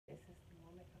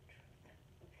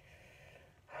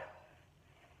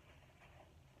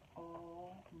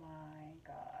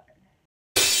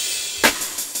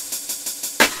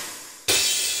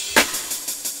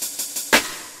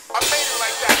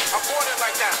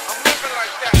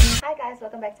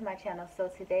welcome back to my channel. So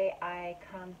today I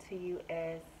come to you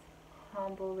as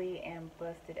humbly and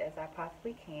busted as I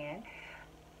possibly can.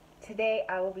 Today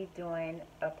I will be doing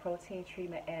a protein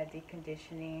treatment and a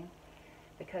deconditioning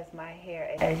because my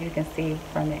hair, as you can see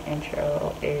from the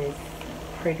intro, is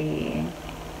pretty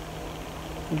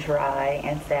dry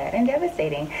and sad and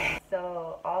devastating.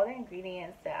 So all the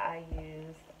ingredients that I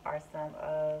use are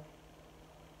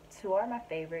two are my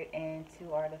favorite and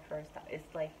two are the first time.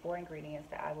 It's like 4 ingredients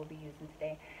that I will be using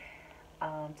today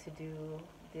to do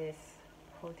this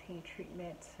protein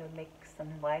treatment to make some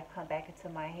life come back into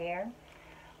my hair.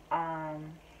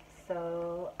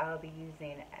 So I'll be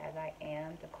using As I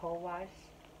Am, the cold wash,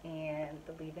 and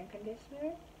the leave-in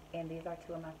conditioner, and these are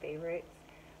 2 of my favorites.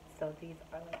 So these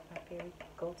are like my favorite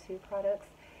go-to products.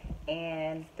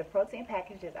 And the protein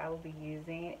packages I will be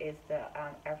using is the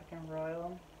African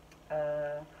Royal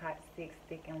Hot 6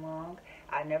 Thick and Long.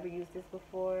 I never used this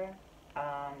before.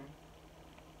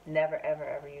 Never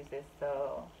ever used this,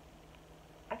 so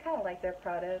I kind of like their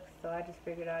products, so I just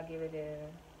figured I'll give it a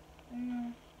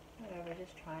whatever,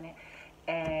 just trying it.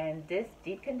 And this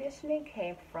deep conditioning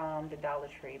came from the Dollar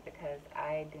Tree because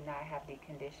I do not have deep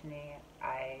conditioning.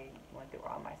 I went through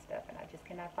all my stuff and I just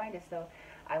cannot find it. So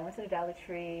I went to the Dollar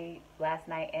Tree last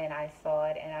night and I saw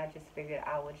it, and I just figured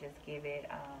I would just give it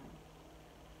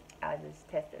I'll just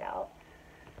test it out.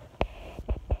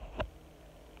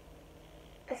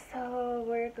 So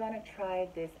we're gonna try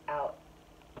this out.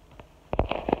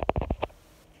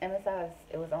 And besides,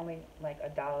 it was only like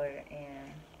 $1,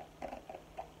 and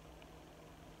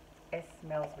it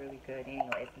smells really good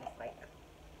anyways. And it's like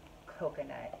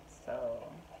coconut, so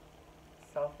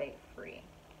sulfate free.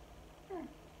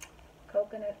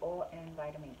 Coconut oil and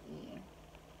vitamin E,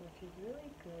 which is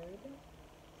really good.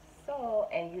 So,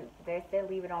 and they said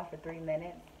leave it on for 3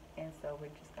 minutes, and so we're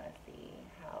just gonna see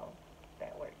how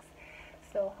that works.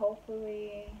 So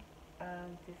hopefully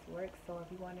this works. So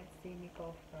if you want to see me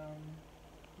go from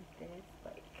this,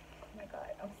 like, oh my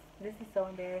god, this is so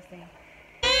embarrassing.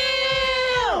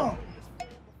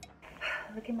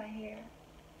 Look at my hair.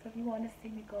 So if you want to see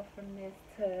me go from this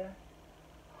to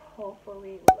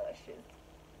hopefully luscious,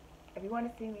 if you want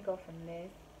to see me go from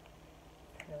this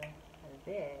to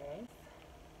this,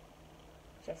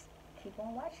 just keep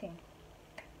on watching.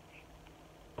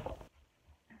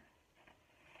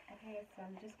 Okay, so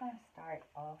I'm just going to start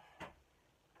off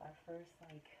by first,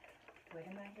 like,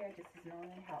 wetting my hair. This is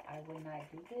normally how I would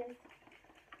not do this.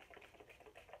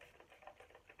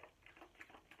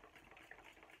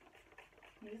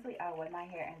 Usually I'll wet my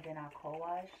hair and then I'll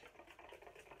co-wash.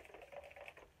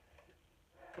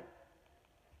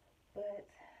 But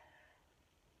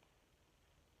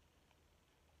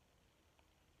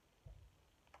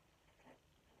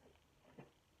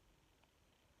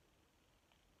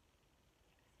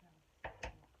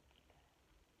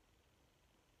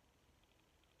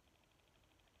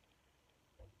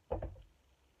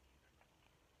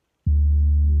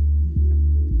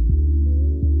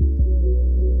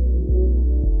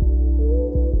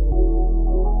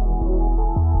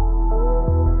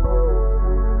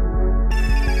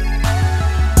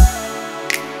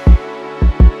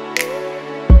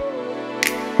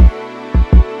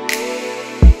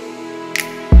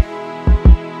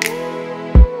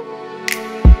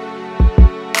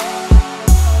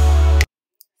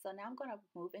so now I'm going to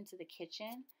move into the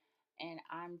kitchen, and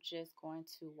I'm just going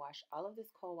to wash all of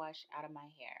this cold wash out of my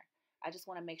hair. I just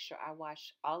want to make sure I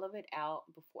wash all of it out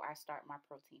before I start my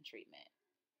protein treatment.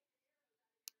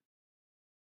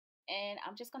 And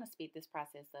I'm just going to speed this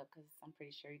process up because I'm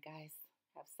pretty sure you guys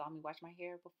have saw me wash my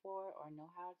hair before or know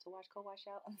how to wash cold wash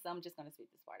out. So I'm just going to speed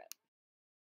this part up.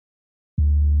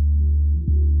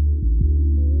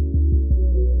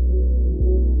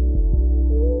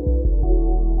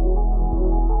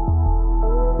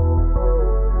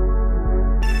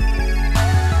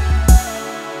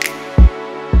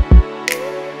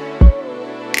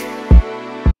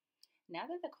 Now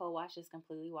that the cold wash is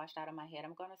completely washed out of my head,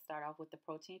 I'm going to start off with the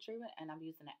protein treatment, and I'm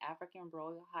using the African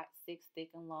Royal Hot 6 Thick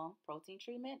and Long protein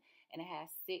treatment, and it has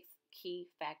 6 key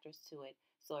factors to it.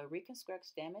 So it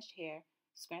reconstructs damaged hair,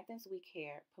 strengthens weak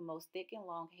hair, promotes thick and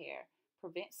long hair,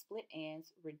 prevents split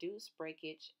ends, reduce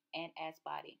breakage, and adds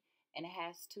body. And it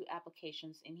has 2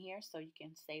 applications in here, so you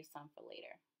can save some for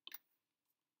later.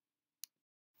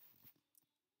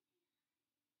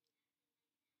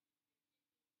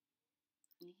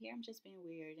 And here I'm just being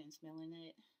weird and smelling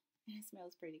it. It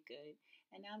smells pretty good.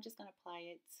 And now I'm just going to apply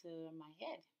it to my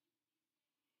head.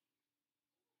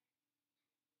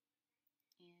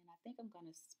 And I think I'm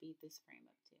going to speed this frame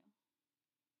up too.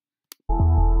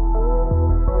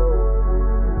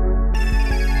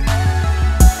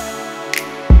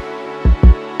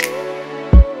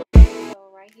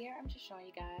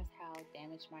 showing you guys how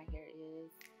damaged my hair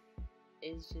is.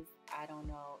 It's just, I don't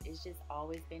know, it's just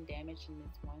always been damaged in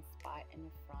this one spot in the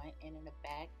front and in the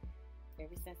back.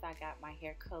 Ever since I got my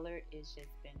hair colored, it's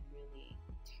just been really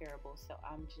terrible. So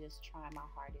I'm just trying my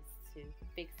hardest to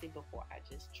fix it before I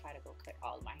just try to go cut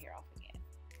all of my hair off again.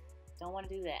 Don't want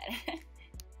to do that.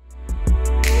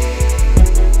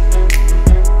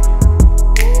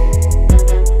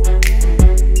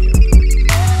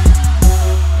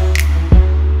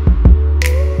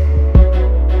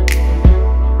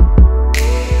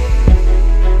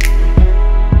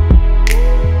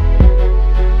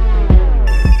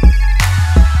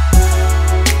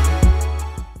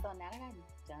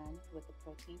 With the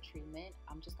protein treatment,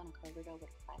 I'm just going to cover it up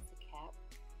with a plastic cap,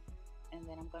 and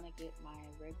then I'm going to get my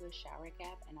regular shower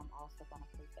cap, and I'm also going to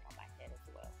place it on my head as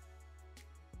well.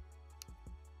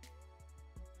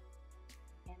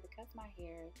 And because my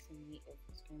hair to me is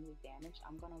extremely damaged,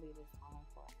 I'm going to leave this on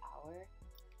for an hour,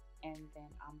 and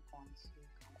then I'm going to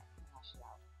come back and wash it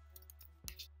out.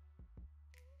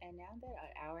 And now that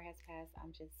an hour has passed,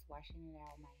 I'm just washing it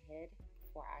out of my head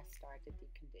before I start the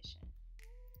deep condition.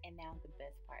 And now the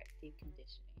best part, deep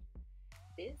conditioning.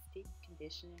 This deep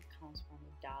conditioning comes from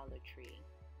the Dollar Tree.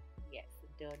 Yes,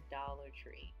 the Dollar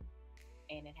Tree.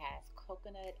 And it has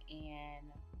coconut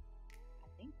and I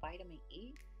think vitamin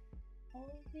E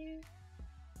over here.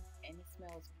 And it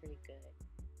smells pretty good.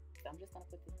 So I'm just going to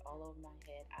put this all over my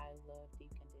head. I love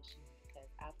deep conditioning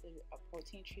because after a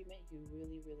protein treatment, you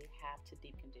really, really have to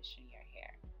deep condition your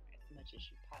hair as much as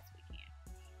you possibly can.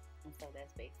 And so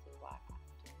that's basically why I'm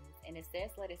doing this. And it says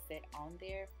let it sit on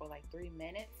there for like 3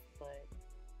 minutes, but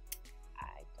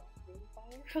I don't really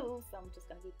follow rules, so I'm just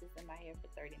going to keep this in my hair for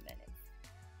 30 minutes.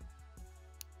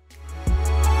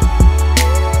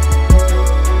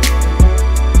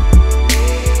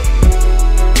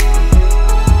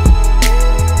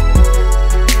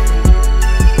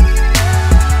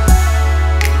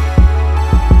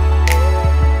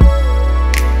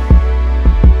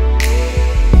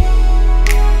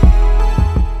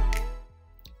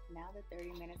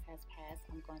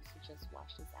 I'm going to just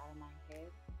wash this out of my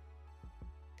head,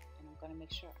 and I'm going to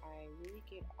make sure I really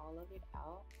get all of it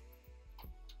out.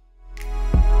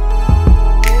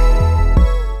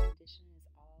 Conditioner is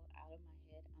all out of my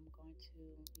head. I'm going to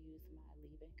use my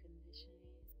leave-in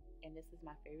conditioning, and this is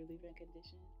my favorite leave-in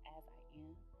conditioner, as I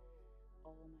am.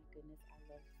 Oh my goodness, I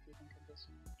love this leave-in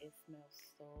conditioner. It smells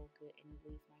so good, and it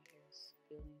leaves my hair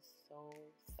feeling so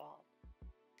soft.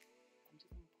 I'm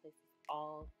just going to place this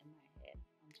all in my head.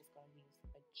 I'm just going to use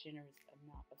a generous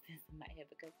amount of this in my head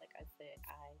because, like I said,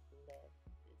 I love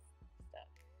this stuff.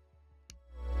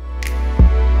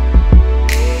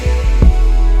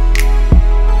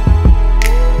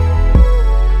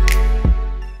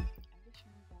 I'm just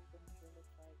showing you guys what my hair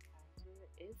looks like after.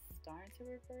 It's starting to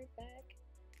revert back,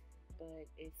 but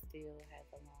it still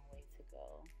has a long way to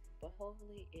go. But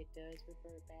hopefully it does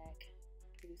revert back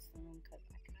pretty soon because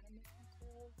I kind of miss my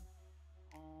curls.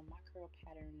 My curl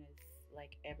pattern is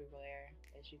like everywhere,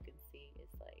 as you can see.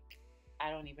 It's like,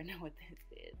 I don't even know what this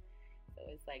is. So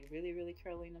it's like really, really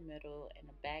curly in the middle, and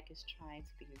the back is trying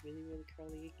to be really, really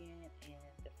curly again,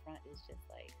 and the front is just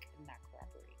like not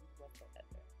cooperating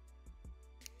whatsoever.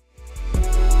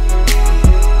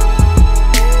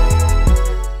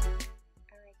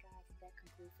 Alright guys, that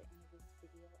concludes the end of this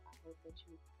video. I hope that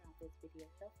you found this video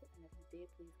helpful, and if you did,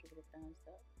 please give it a thumbs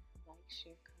up, like,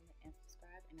 share, comment, and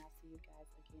subscribe, and I'll see you guys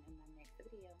again in my next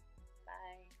video.